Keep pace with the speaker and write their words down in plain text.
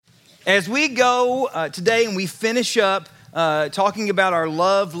As we go today and we finish up talking about our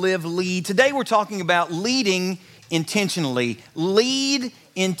love, live, lead, today we're talking about leading intentionally. Lead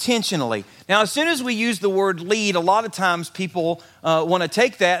intentionally. Now, as soon as we use the word lead, a lot of times people want to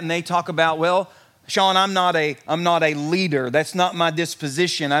take that and they talk about, well, Sean, I'm not a leader. That's not my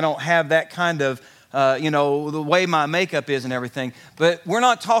disposition. I don't have that kind of, the way my makeup is and everything. But we're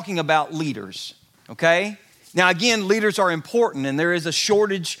not talking about leaders, okay? Now, again, leaders are important, and there is a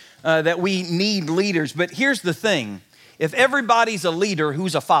shortage that we need leaders. But here's the thing. If everybody's a leader,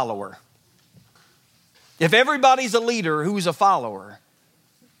 who's a follower? If everybody's a leader, who's a follower?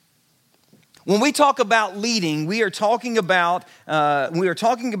 When we talk about leading, we are talking about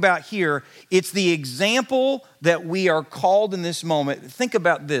here, it's the example that we are called in this moment. Think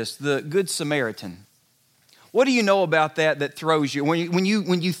about this, the Good Samaritan. What do you know about that throws you? When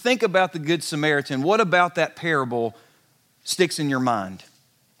you think about the Good Samaritan, what about that parable sticks in your mind?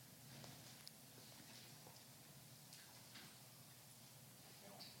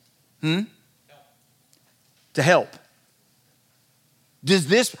 To help. Does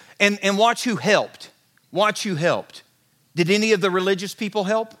this, and watch who helped. Watch who helped. Did any of the religious people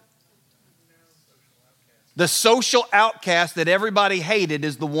help? The social outcast that everybody hated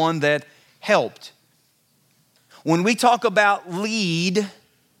is the one that helped. When we talk about lead,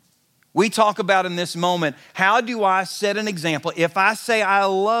 we talk about in this moment, how do I set an example? If I say I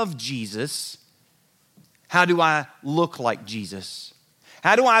love Jesus, how do I look like Jesus?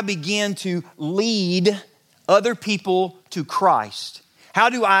 How do I begin to lead other people to Christ?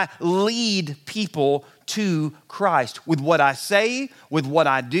 How do I lead people to Christ? With what I say, with what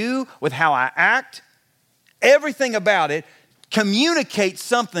I do, with how I act, everything about it communicates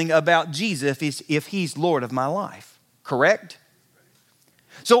something about Jesus if he's Lord of my life. Correct?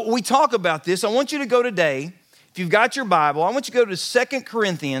 So we talk about this. I want you to go today, if you've got your Bible, I want you to go to 2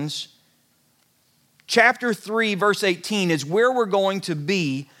 Corinthians chapter 3, verse 18 is where we're going to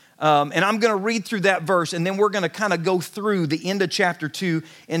be. And I'm going to read through that verse, and then we're going to kind of go through the end of chapter 2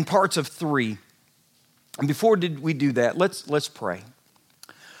 in parts of 3. And before we do that, let's pray.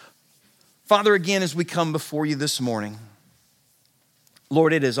 Father, again, as we come before you this morning,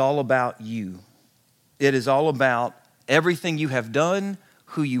 Lord, it is all about you. It is all about everything you have done,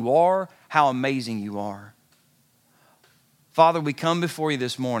 who you are, how amazing you are. Father, we come before you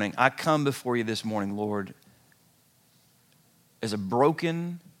this morning. I come before you this morning, Lord, as a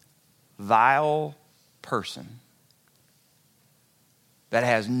broken, vile person that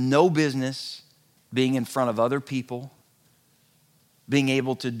has no business being in front of other people, being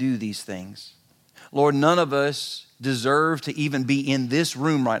able to do these things. Lord, none of us deserve to even be in this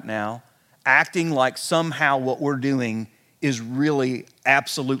room right now, acting like somehow what we're doing is really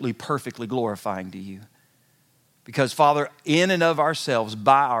absolutely perfectly glorifying to you. Because, Father, in and of ourselves,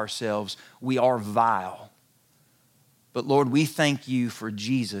 by ourselves, we are vile. But Lord, we thank you for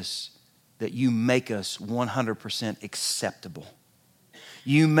Jesus, that you make us 100% acceptable.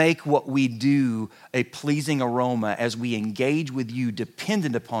 You make what we do a pleasing aroma as we engage with you,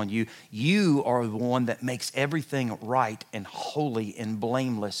 dependent upon you. You are the one that makes everything right and holy and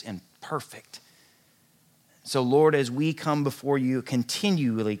blameless and perfect. So, Lord, as we come before you,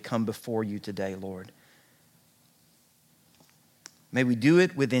 continually come before you today, Lord, may we do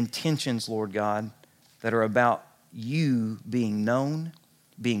it with intentions, Lord God, that are about you being known,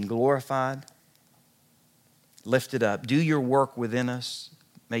 being glorified, lifted up. Do your work within us.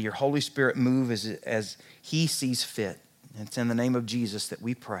 May your Holy Spirit move as he sees fit. And it's in the name of Jesus that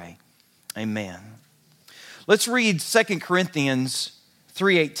we pray. Amen. Let's read 2 Corinthians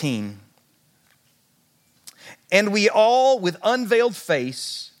 3:18. And we all, with unveiled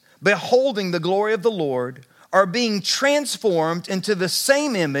face, beholding the glory of the Lord, are being transformed into the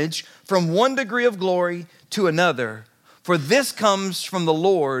same image from one degree of glory to another. For this comes from the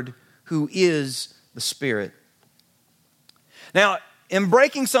Lord, who is the Spirit. Now, in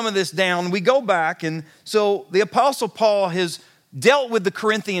breaking some of this down, we go back, and so the Apostle Paul has dealt with the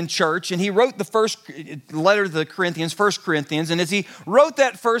Corinthian church, and he wrote the first letter to the Corinthians, 1 Corinthians, and as he wrote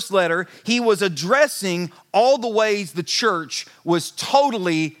that first letter, he was addressing all the ways the church was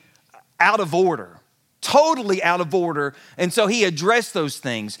totally out of order. Totally out of order. And so he addressed those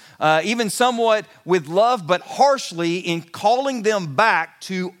things, even somewhat with love, but harshly in calling them back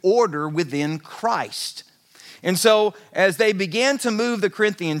to order within Christ. And so as they began to move the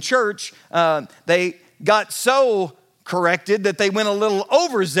Corinthian church, they got so corrected that they went a little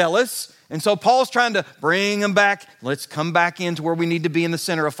overzealous. And so Paul's trying to bring them back. Let's come back into where we need to be in the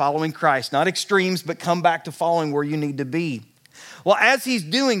center of following Christ. Not extremes, but come back to following where you need to be. Well, as he's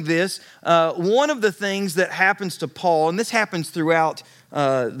doing this, one of the things that happens to Paul, and this happens throughout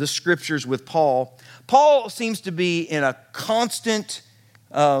the scriptures with Paul, Paul seems to be in a constant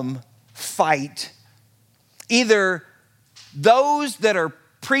fight. Either those that are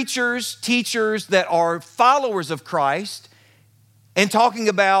preachers, teachers, that are followers of Christ, and talking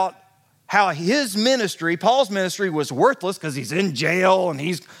about how his ministry, Paul's ministry, was worthless because he's in jail and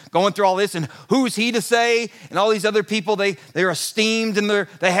he's going through all this, and who's he to say? And all these other people, they're esteemed and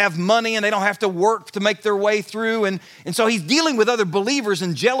they have money and they don't have to work to make their way through. And so he's dealing with other believers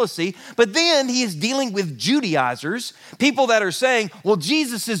and jealousy, but then he is dealing with Judaizers, people that are saying, well,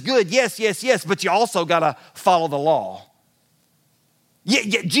 Jesus is good, yes, but you also got to follow the law.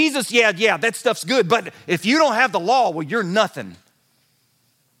 Yeah, Jesus, that stuff's good, but if you don't have the law, well, you're nothing.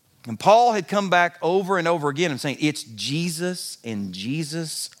 And Paul had come back over and over again and saying, it's Jesus and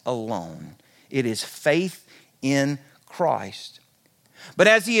Jesus alone. It is faith in Christ. But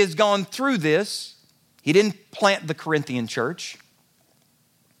as he has gone through this, he didn't plant the Corinthian church,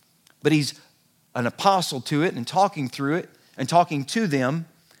 but he's an apostle to it and talking through it and talking to them.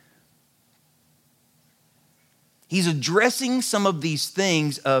 He's addressing some of these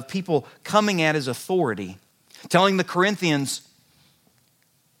things of people coming at his authority, telling the Corinthians,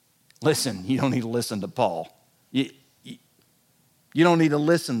 listen, you don't need to listen to Paul. You don't need to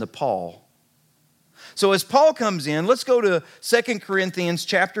listen to Paul. So as Paul comes in, let's go to 2 Corinthians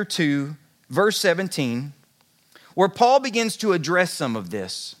chapter 2, verse 17, where Paul begins to address some of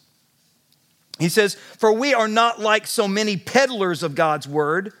this. He says, for we are not like so many peddlers of God's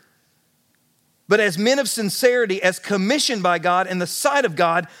word, but as men of sincerity, as commissioned by God in the sight of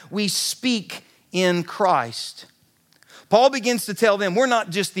God, we speak in Christ. Paul begins to tell them, we're not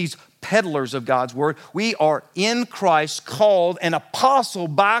just these peddlers of God's word. We are in Christ, called an apostle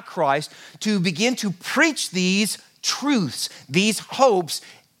by Christ to begin to preach these truths, these hopes,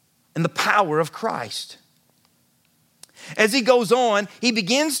 and the power of Christ. As he goes on, he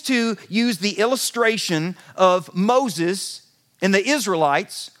begins to use the illustration of Moses and the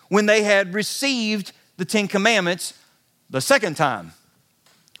Israelites when they had received the Ten Commandments the second time.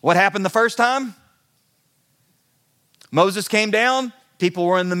 What happened the first time? Moses came down. People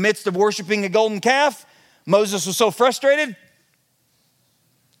were in the midst of worshiping a golden calf. Moses was so frustrated.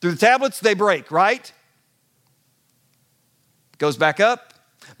 Through the tablets, they break, right? Goes back up.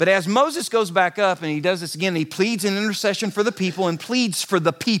 But as Moses goes back up and he does this again, he pleads an intercession for the people and pleads for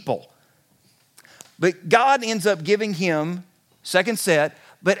the people. But God ends up giving him second set.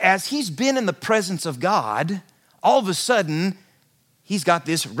 But as he's been in the presence of God, all of a sudden, he's got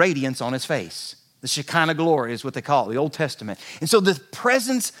this radiance on his face. The Shekinah glory is what they call it, the Old Testament. And so the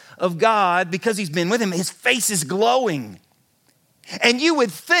presence of God, because he's been with him, his face is glowing. And you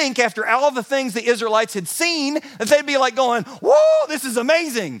would think after all the things the Israelites had seen, that they'd be like going, whoa, this is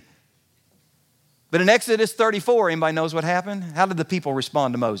amazing. But in Exodus 34, anybody knows what happened? How did the people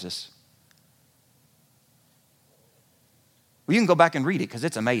respond to Moses? Well, you can go back and read it because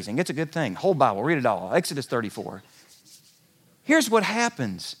it's amazing. It's a good thing. Whole Bible, read it all. Exodus 34. Here's what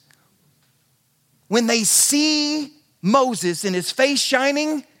happens. When they see Moses and his face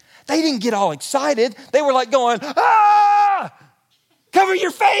shining, they didn't get all excited. They were like going, ah, cover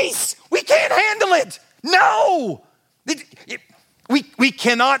your face. We can't handle it. No, we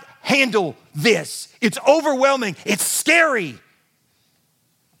cannot handle this. It's overwhelming. It's scary.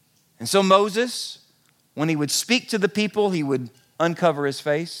 And so Moses, when he would speak to the people, he would uncover his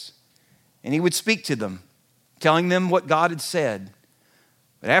face and he would speak to them, telling them what God had said.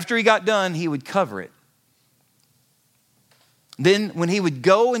 But after he got done, he would cover it. Then when he would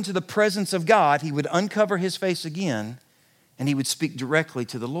go into the presence of God, he would uncover his face again and he would speak directly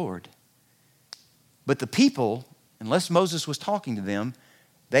to the Lord. But the people, unless Moses was talking to them,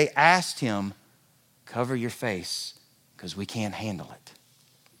 they asked him, cover your face because we can't handle it.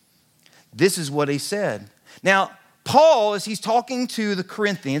 This is what he said. Now, Paul, as he's talking to the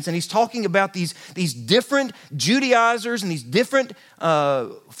Corinthians and he's talking about these different Judaizers and these different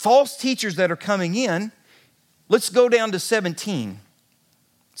false teachers that are coming in, let's go down to 17.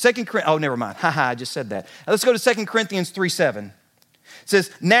 Never mind. I just said that. Let's go to 2 Corinthians 3:7. It says,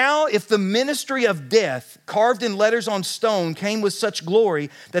 now if the ministry of death carved in letters on stone came with such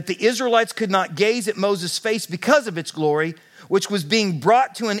glory that the Israelites could not gaze at Moses' face because of its glory, which was being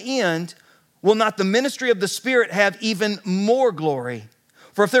brought to an end, will not the ministry of the Spirit have even more glory?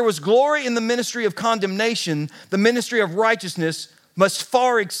 For if there was glory in the ministry of condemnation, the ministry of righteousness must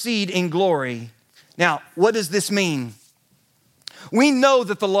far exceed in glory. Now, what does this mean? We know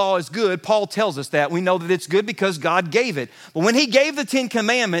that the law is good. Paul tells us that. We know that it's good because God gave it. But when he gave the 10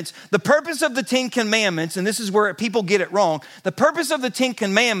 Commandments, the purpose of the 10 Commandments, and this is where people get it wrong, the purpose of the 10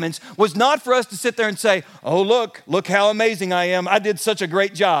 Commandments was not for us to sit there and say, oh, look how amazing I am. I did such a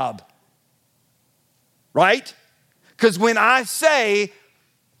great job. Right? Because when I say,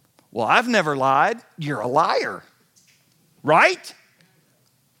 well, I've never lied, you're a liar. Right?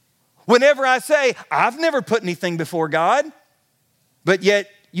 Whenever I say, I've never put anything before God, but yet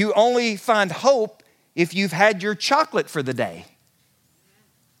you only find hope if you've had your chocolate for the day.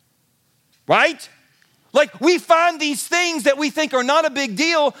 Right? Like we find these things that we think are not a big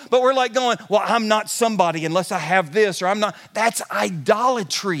deal, but we're like going, well, I'm not somebody unless I have this, or I'm not. That's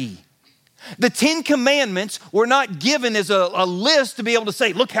idolatry. The 10 Commandments were not given as a list to be able to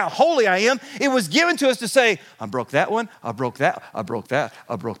say, look how holy I am. It was given to us to say, I broke that one, I broke that, I broke that,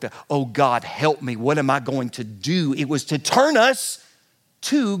 I broke that. Oh God, help me. What am I going to do? It was to turn us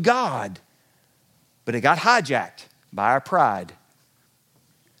to God. But it got hijacked by our pride.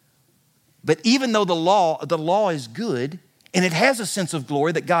 But even though the law is good, and it has a sense of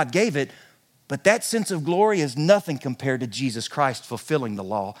glory that God gave it, but that sense of glory is nothing compared to Jesus Christ fulfilling the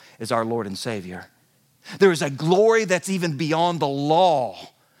law as our Lord and Savior. There is a glory that's even beyond the law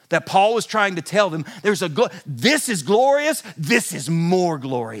that Paul was trying to tell them. This is glorious, this is more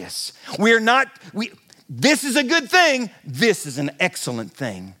glorious. This is a good thing, this is an excellent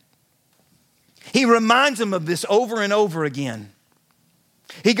thing. He reminds them of this over and over again.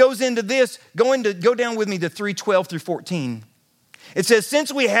 He goes into this, go down with me to 3:12 through 14. It says,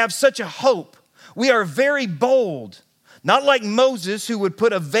 since we have such a hope, we are very bold, not like Moses, who would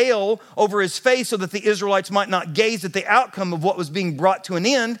put a veil over his face so that the Israelites might not gaze at the outcome of what was being brought to an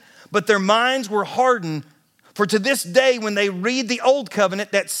end, but their minds were hardened. For to this day, when they read the old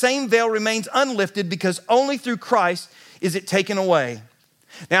covenant, that same veil remains unlifted because only through Christ is it taken away.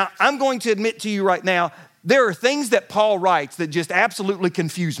 Now, I'm going to admit to you right now, there are things that Paul writes that just absolutely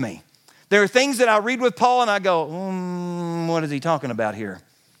confuse me. There are things that I read with Paul and I go, what is he talking about here?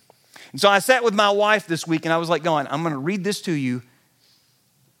 And so I sat with my wife this week and I was like going, I'm going to read this to you.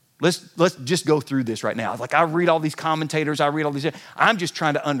 Let's just go through this right now. Like I read all these commentators, I'm just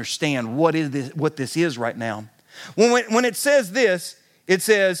trying to understand what this is right now. When it says this, it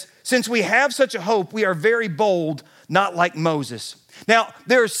says, since we have such a hope, we are very bold, not like Moses. Now,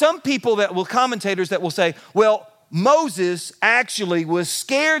 there are some commentators that will say, well, Moses actually was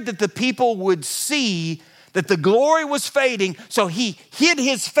scared that the people would see that the glory was fading, so he hid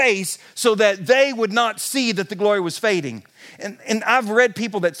his face so that they would not see that the glory was fading. And I've read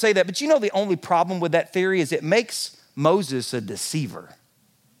people that say that, but you know the only problem with that theory is it makes Moses a deceiver.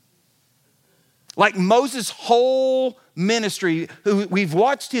 Like Moses' whole ministry, we've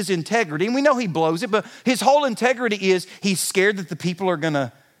watched his integrity, and we know he blows it, but his whole integrity is he's scared that the people are going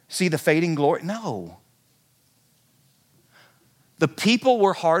to see the fading glory. No. The people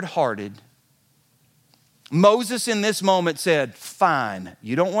were hard-hearted. Moses in this moment said, fine,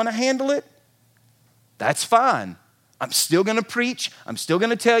 you don't want to handle it? That's fine. I'm still going to preach. I'm still going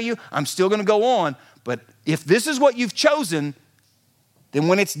to tell you. I'm still going to go on. But if this is what you've chosen, then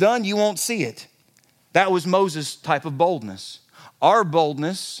when it's done, you won't see it. That was Moses' type of boldness. Our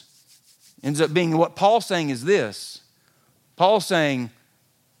boldness ends up being what Paul's saying is this. Paul's saying,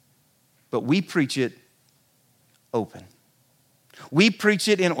 but we preach it open. We preach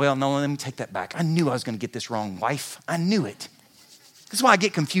it let me take that back. I knew I was going to get this wrong, wife. I knew it. This is why I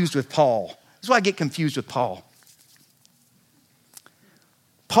get confused with Paul.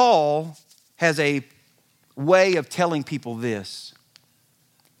 Paul has a way of telling people this.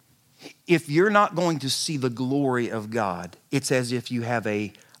 If you're not going to see the glory of God, it's as if you have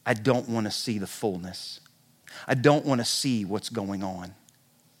I don't want to see the fullness. I don't want to see what's going on.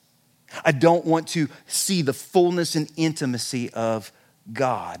 I don't want to see the fullness and intimacy of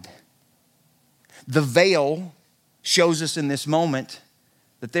God. The veil shows us in this moment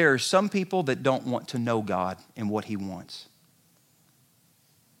that there are some people that don't want to know God and what He wants.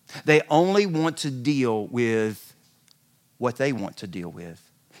 They only want to deal with what they want to deal with.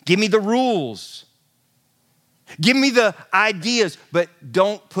 Give me the rules. Give me the ideas, but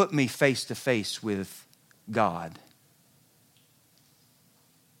don't put me face to face with God.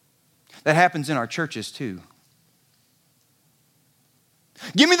 That happens in our churches too.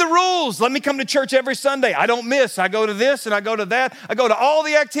 Give me the rules. Let me come to church every Sunday. I don't miss. I go to this and I go to that. I go to all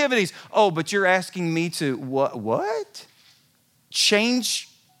the activities. Oh, but you're asking me to what? Change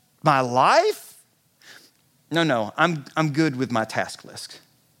my life? No. I'm good with my task list.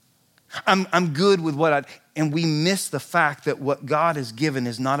 I'm good with and we miss the fact that what God has given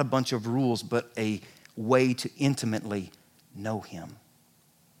is not a bunch of rules, but a way to intimately know him.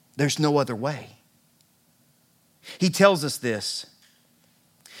 There's no other way. He tells us this.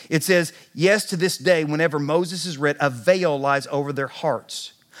 It says, yes, to this day, whenever Moses is read, a veil lies over their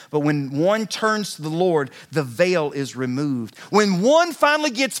hearts. But when one turns to the Lord, the veil is removed. When one finally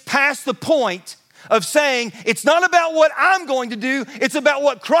gets past the point of saying, it's not about what I'm going to do, it's about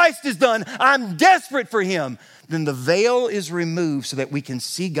what Christ has done. I'm desperate for him. Then the veil is removed so that we can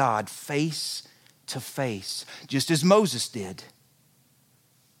see God face to face, just as Moses did.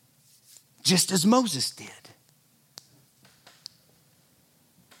 Just as Moses did.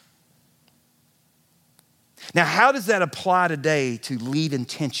 Now, how does that apply today to lead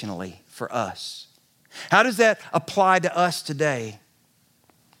intentionally for us? How does that apply to us today?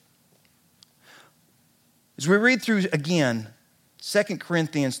 As we read through again, 2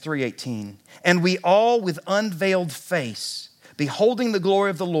 Corinthians 3:18, and we all with unveiled face, beholding the glory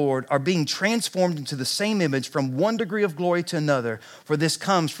of the Lord, are being transformed into the same image from one degree of glory to another, for this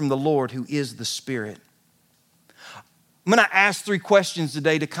comes from the Lord who is the Spirit. I'm going to ask 3 questions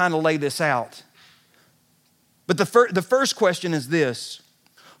today to kind of lay this out. But the first question is this: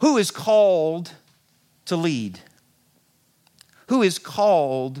 who is called to lead? Who is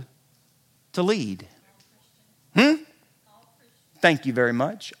called to lead? Thank you very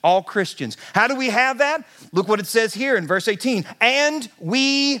much. All Christians. How do we have that? Look what it says here in verse 18. And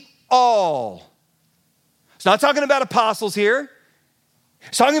we all. It's not talking about apostles here.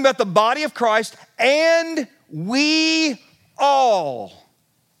 It's talking about the body of Christ. And we all.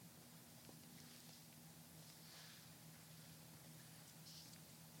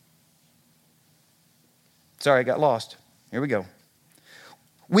 Sorry, I got lost. Here we go.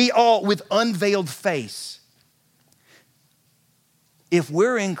 We all with unveiled face. If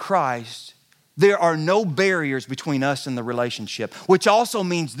we're in Christ, there are no barriers between us and the relationship, which also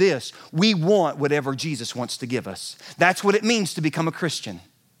means this: we want whatever Jesus wants to give us. That's what it means to become a Christian.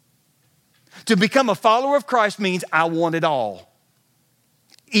 To become a follower of Christ means I want it all,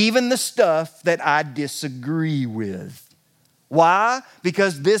 even the stuff that I disagree with. Why?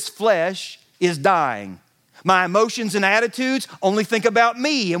 Because this flesh is dying. My emotions and attitudes only think about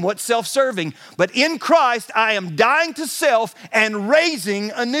me and what's self-serving. But in Christ, I am dying to self and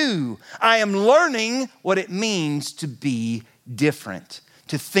raising anew. I am learning what it means to be different,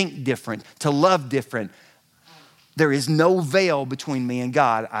 to think different, to love different. There is no veil between me and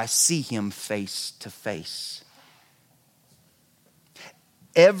God. I see him face to face.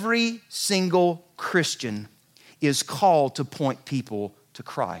 Every single Christian is called to point people to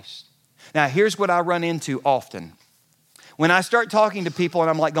Christ. Now, here's what I run into often. When I start talking to people and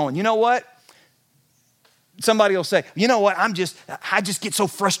I'm like going, you know what? Somebody will say, you know what? I just get so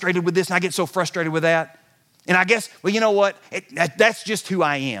frustrated with this and I get so frustrated with that. And I guess, well, you know what? That's just who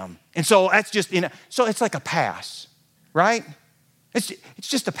I am. And so that's just, so it's like a pass, right? It's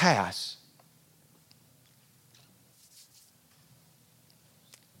just a pass.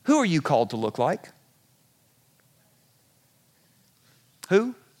 Who are you called to look like?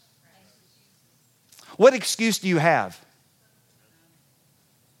 Who? What excuse do you have?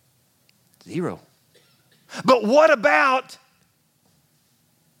 Zero. But what about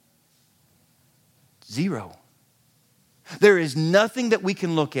zero? There is nothing that we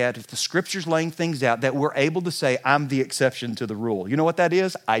can look at if the Scripture's laying things out that we're able to say, I'm the exception to the rule. You know what that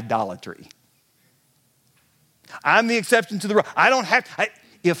is? Idolatry. I'm the exception to the rule.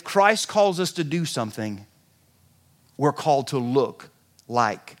 If Christ calls us to do something, we're called to look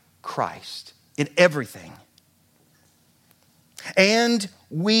like Christ in everything. And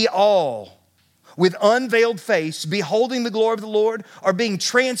we all, with unveiled face, beholding the glory of the Lord, are being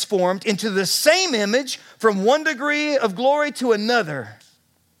transformed into the same image from one degree of glory to another.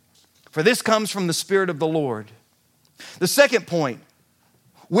 For this comes from the Spirit of the Lord. The second point,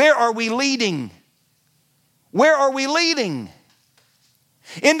 where are we leading? Where are we leading?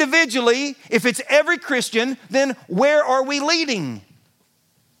 Individually, if it's every Christian, then where are we leading?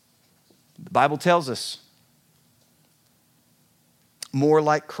 The Bible tells us more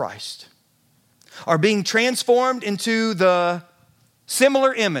like Christ, are being transformed into the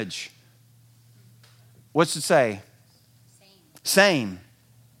similar image. What's it say? Same.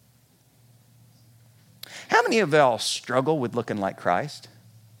 How many of y'all struggle with looking like Christ?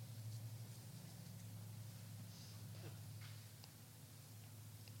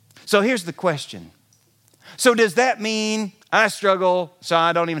 So here's the question. So does that mean I struggle, so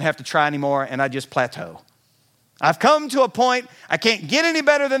I don't even have to try anymore and I just plateau? I've come to a point, I can't get any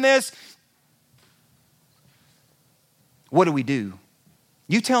better than this. What do we do?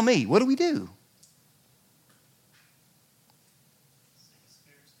 You tell me, what do we do?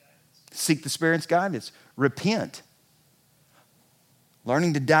 Seek the Spirit's guidance. Repent.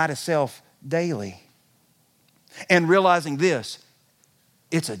 learning to die to self daily. And realizing this,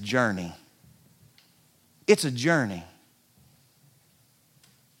 it's a journey. It's a journey.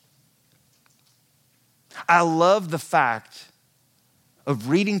 I love the fact of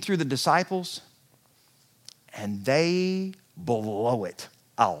reading through the disciples, and they blow it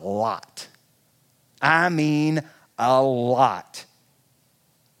a lot. I mean, a lot.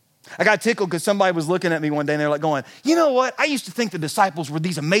 I got tickled because somebody was looking at me one day and they're like going, you know what? I used to think the disciples were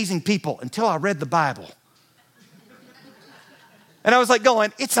these amazing people until I read the Bible. And I was like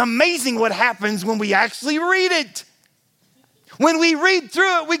going, it's amazing what happens when we actually read it. When we read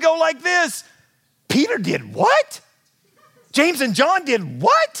through it, we go like this. Peter did what? James and John did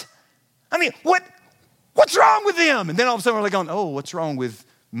what? I mean, what's wrong with them? And then all of a sudden we're like going, oh, what's wrong with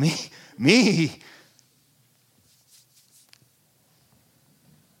me?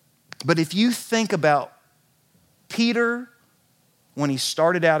 But if you think about Peter when he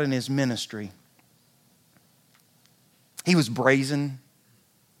started out in his ministry, he was brazen,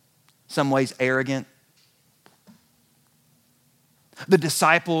 some ways arrogant. The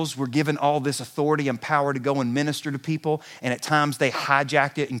disciples were given all this authority and power to go and minister to people, and at times they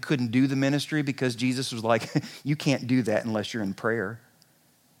hijacked it and couldn't do the ministry because Jesus was like, you can't do that unless you're in prayer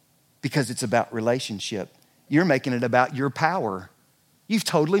because it's about relationship. You're making it about your power. You've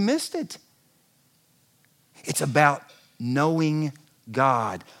totally missed it. It's about knowing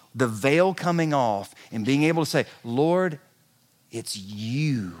God, the veil coming off and being able to say, Lord, it's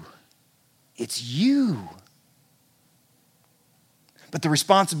you. It's you. But the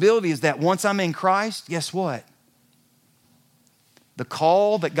responsibility is that once I'm in Christ, guess what? The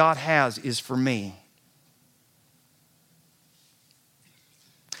call that God has is for me.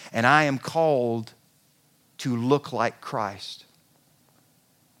 And I am called to look like Christ.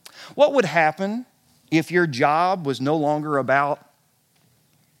 What would happen if your job was no longer about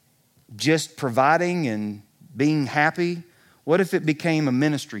just providing and being happy? What if it became a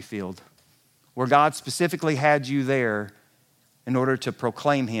ministry field where God specifically had you there in order to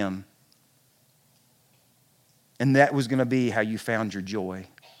proclaim Him? And that was going to be how you found your joy.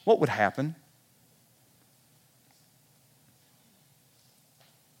 What would happen?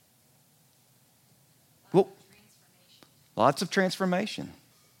 Well, lots of transformation.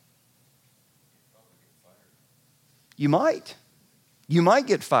 You might. You might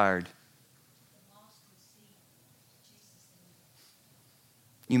get fired.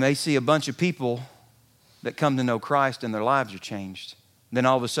 You may see a bunch of people that come to know Christ and their lives are changed. Then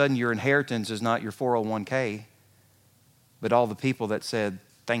all of a sudden your inheritance is not your 401k, but all the people that said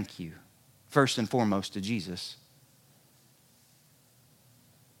thank you, first and foremost to Jesus.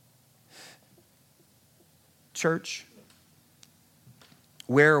 Church,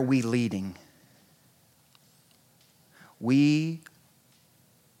 where are we leading? We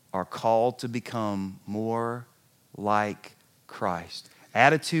are called to become more like Christ.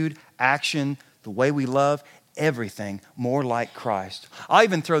 Attitude, action, the way we love, everything more like Christ. I'll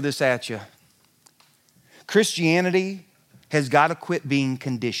even throw this at you. Christianity has got to quit being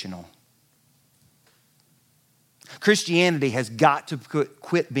conditional. Christianity has got to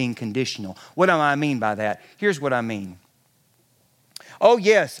quit being conditional. What do I mean by that? Here's what I mean. Oh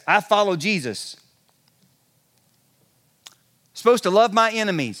yes, I follow Jesus. Supposed to love my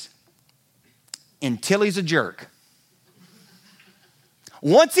enemies until he's a jerk.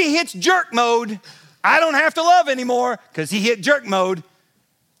 Once he hits jerk mode, I don't have to love anymore because he hit jerk mode.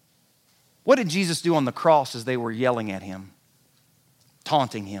 What did Jesus do on the cross as they were yelling at him,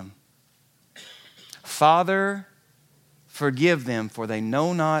 taunting him? Father, forgive them, for they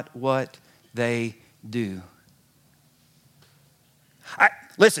know not what they do.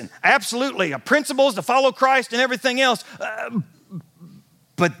 Listen, absolutely, principles to follow Christ and everything else,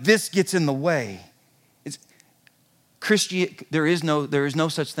 but this gets in the way. There is no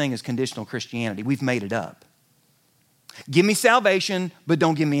such thing as conditional Christianity. We've made it up. Give me salvation, but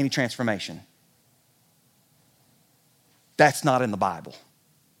don't give me any transformation. That's not in the Bible.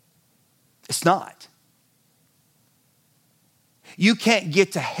 It's not. You can't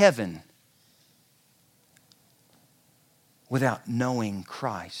get to heaven without knowing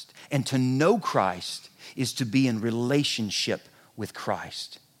Christ. And to know Christ is to be in relationship with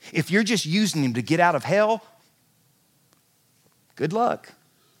Christ. If you're just using him to get out of hell, good luck.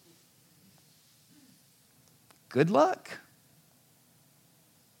 Good luck.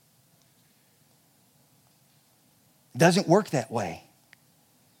 It doesn't work that way.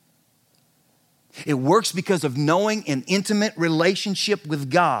 It works because of knowing an intimate relationship with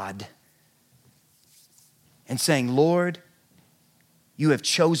God and saying, Lord, You have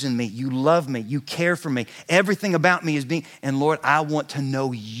chosen me. You love me. You care for me. Everything about me is being, and Lord, I want to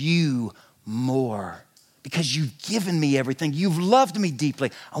know you more because you've given me everything. You've loved me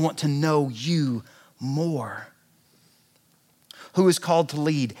deeply. I want to know you more. Who is called to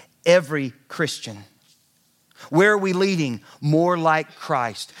lead? Every Christian. Where are we leading? More like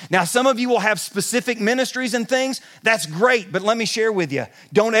Christ. Now, some of you will have specific ministries and things. That's great, but let me share with you.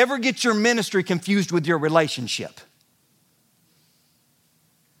 Don't ever get your ministry confused with your relationship.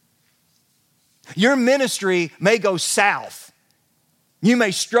 Your ministry may go south. You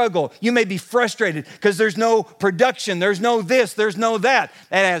may struggle. You may be frustrated because there's no production. There's no this. There's no that.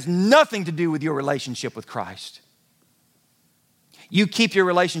 That has nothing to do with your relationship with Christ. You keep your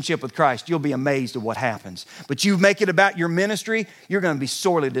relationship with Christ, you'll be amazed at what happens. But you make it about your ministry, you're going to be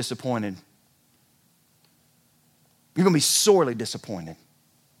sorely disappointed. You're going to be sorely disappointed.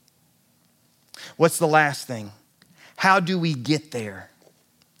 What's the last thing? How do we get there?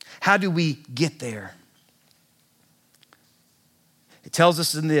 How do we get there? It tells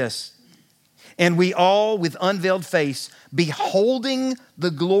us in this, and we all with unveiled face, beholding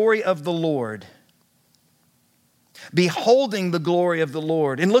the glory of the Lord. Beholding the glory of the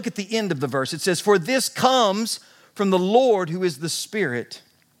Lord. And look at the end of the verse. It says, for this comes from the Lord who is the Spirit.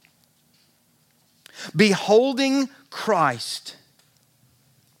 Beholding Christ.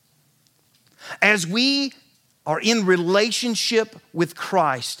 As we are in relationship with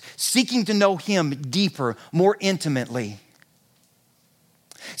Christ, seeking to know Him deeper, more intimately.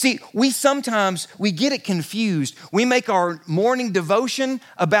 See, we get it confused. We make our morning devotion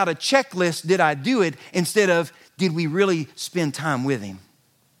about a checklist, did I do it, instead of, did we really spend time with Him?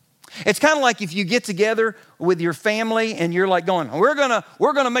 It's kind of like if you get together with your family and you're like going, we're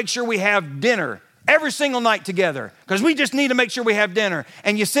gonna make sure we have dinner every single night together because we just need to make sure we have dinner.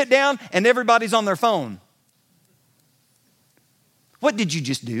 And you sit down and everybody's on their phone. What did you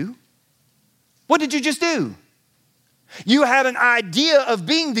just do? What did you just do? You had an idea of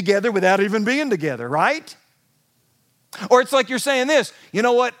being together without even being together, right? Or it's like you're saying this, you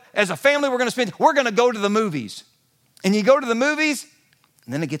know what? As a family, we're going to go to the movies. And you go to the movies,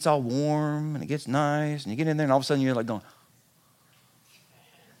 and then it gets all warm, and it gets nice, and you get in there, and all of a sudden you're like going,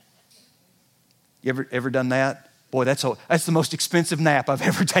 you ever done that? Boy, that's the most expensive nap I've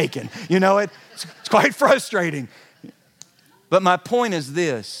ever taken. You know it? It's quite frustrating. But my point is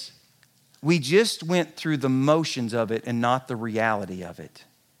this. We just went through the motions of it and not the reality of it.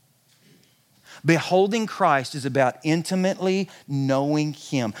 Beholding Christ is about intimately knowing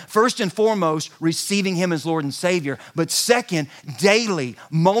Him. First and foremost, receiving Him as Lord and Savior. But second, daily,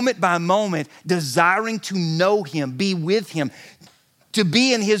 moment by moment, desiring to know Him, be with Him, to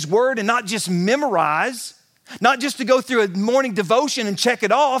be in His Word and not just memorize, not just to go through a morning devotion and check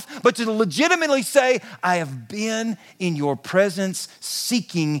it off, but to legitimately say, I have been in your presence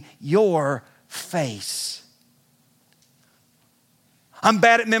seeking your face. I'm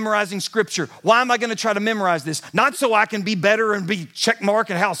bad at memorizing scripture. Why am I going to try to memorize this? Not so I can be better and be check mark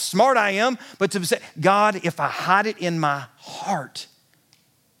at how smart I am, but to say, God, if I hide it in my heart,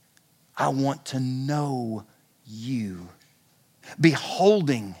 I want to know you.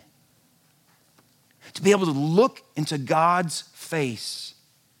 Beholding. To be able to look into God's face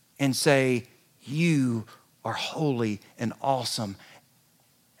and say, you are holy and awesome,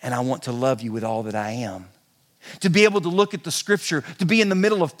 and I want to love you with all that I am. To be able to look at the scripture, to be in the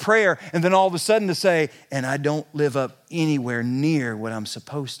middle of prayer, and then all of a sudden to say, and I don't live up anywhere near what I'm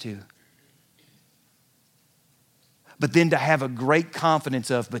supposed to. But then to have a great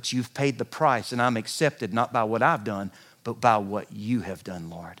confidence of, but you've paid the price, and I'm accepted not by what I've done, but by what you have done,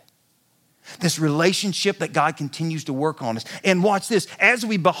 Lord. This relationship that God continues to work on us. And watch this, as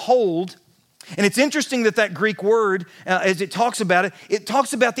we behold, and it's interesting that Greek word, as it talks about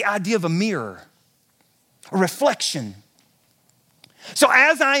the idea of a mirror. A reflection. So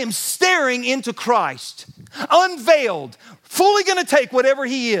as I am staring into Christ, unveiled, fully going to take whatever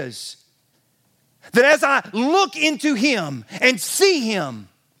He is, that as I look into Him and see Him,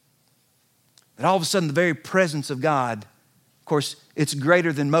 that all of a sudden the very presence of God, of course, it's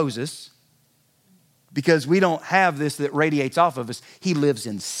greater than Moses, because we don't have this that radiates off of us. He lives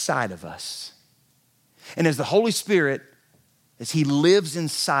inside of us. And as the Holy Spirit, as He lives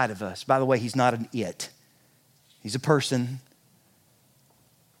inside of us, by the way, He's not an it. He's a person.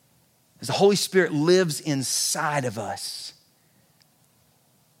 As the Holy Spirit lives inside of us,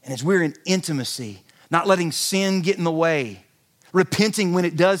 and as we're in intimacy, not letting sin get in the way, repenting when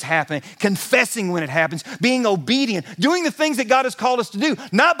it does happen, confessing when it happens, being obedient, doing the things that God has called us to do,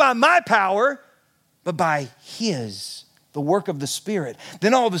 not by my power, but by His the work of the Spirit.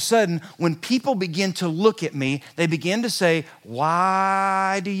 Then all of a sudden, when people begin to look at me, they begin to say,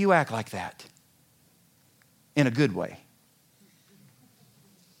 why do you act like that? In a good way.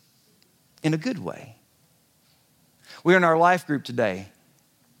 In a good way. We're in our life group today.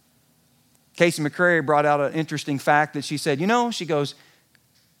 Casey McCrary brought out an interesting fact that she said, she goes,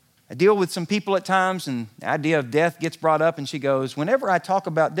 I deal with some people at times and the idea of death gets brought up, and she goes, whenever I talk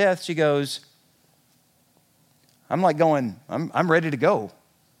about death, she goes, I'm like going, I'm ready to go.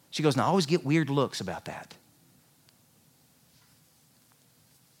 She goes, and I always get weird looks about that.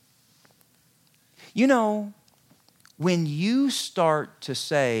 When you start to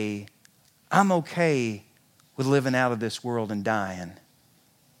say, I'm okay with living out of this world and dying,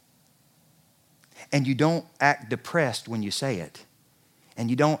 and you don't act depressed when you say it, and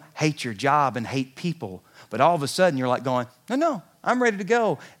you don't hate your job and hate people, but all of a sudden you're like going, no, I'm ready to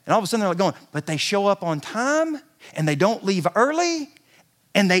go. And all of a sudden they're like going, but they show up on time and they don't leave early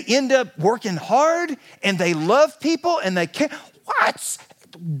and they end up working hard and they love people and they care. What?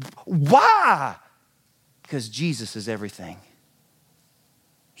 Why? Because Jesus is everything.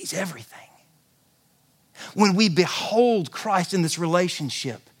 He's everything. When we behold Christ in this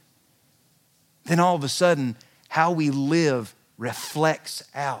relationship, then all of a sudden how we live reflects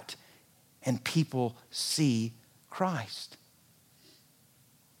out and people see Christ.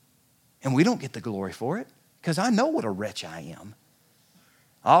 And we don't get the glory for it because I know what a wretch I am.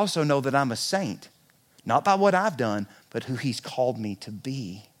 I also know that I'm a saint, not by what I've done, but who He's called me to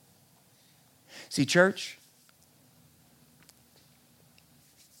be. See, church,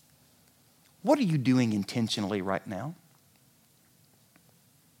 what are you doing intentionally right now?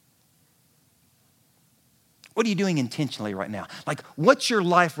 What are you doing intentionally right now? Like, what's your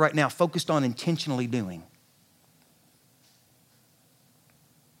life right now focused on intentionally doing?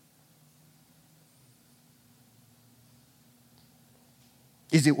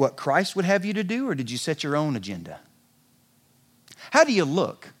 Is it what Christ would have you to do, or did you set your own agenda? How do you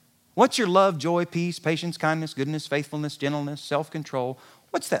look? What's your love, joy, peace, patience, kindness, goodness, faithfulness, gentleness, self-control?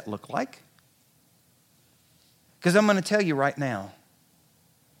 What's that look like? Because I'm going to tell you right now,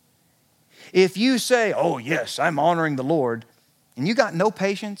 if you say, oh yes, I'm honoring the Lord, and you got no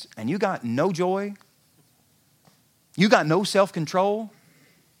patience, and you got no joy, you got no self-control,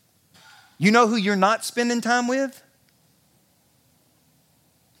 you know who you're not spending time with?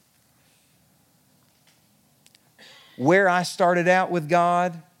 Where I started out with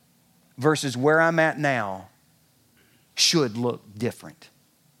God versus where I'm at now should look different.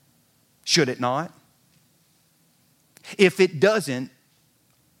 Should it not? If it doesn't,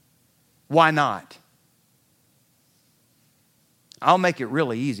 why not? I'll make it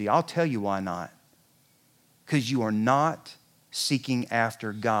really easy. I'll tell you why not. Because you are not seeking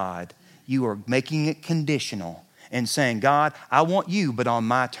after God. You are making it conditional and saying, God, I want you, but on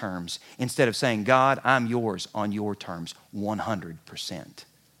my terms. Instead of saying, God, I'm yours on your terms, 100%.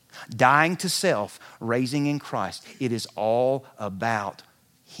 Dying to self, raising in Christ. It is all about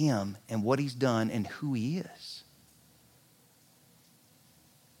Him and what He's done and who He is.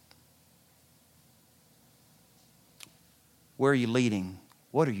 Where are you leading?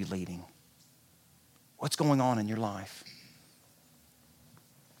 What are you leading? What's going on in your life?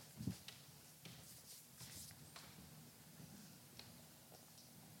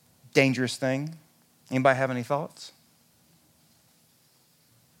 Dangerous thing. Anybody have any thoughts?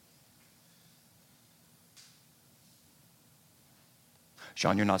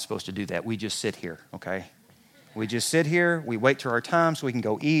 Sean, you're not supposed to do that. We just sit here, okay? We just sit here. We wait till our time so we can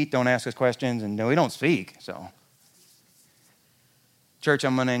go eat. Don't ask us questions, and we don't speak, so. Church,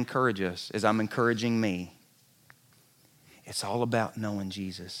 I'm going to encourage us as I'm encouraging me. It's all about knowing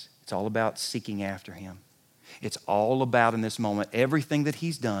Jesus. It's all about seeking after Him. It's all about, in this moment, everything that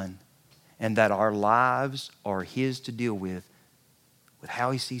He's done and that our lives are His to deal with how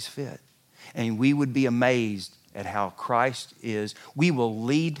He sees fit. And we would be amazed at how Christ is. We will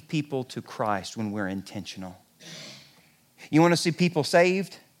lead people to Christ when we're intentional. You want to see people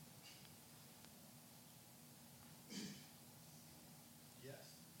saved?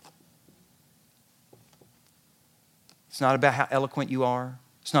 It's not about how eloquent you are.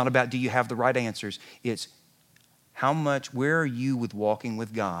 It's not about do you have the right answers. It's where are you with walking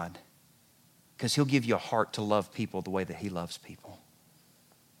with God? Because He'll give you a heart to love people the way that He loves people.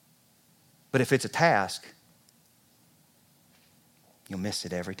 But if it's a task, you'll miss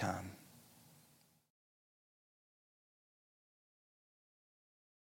it every time.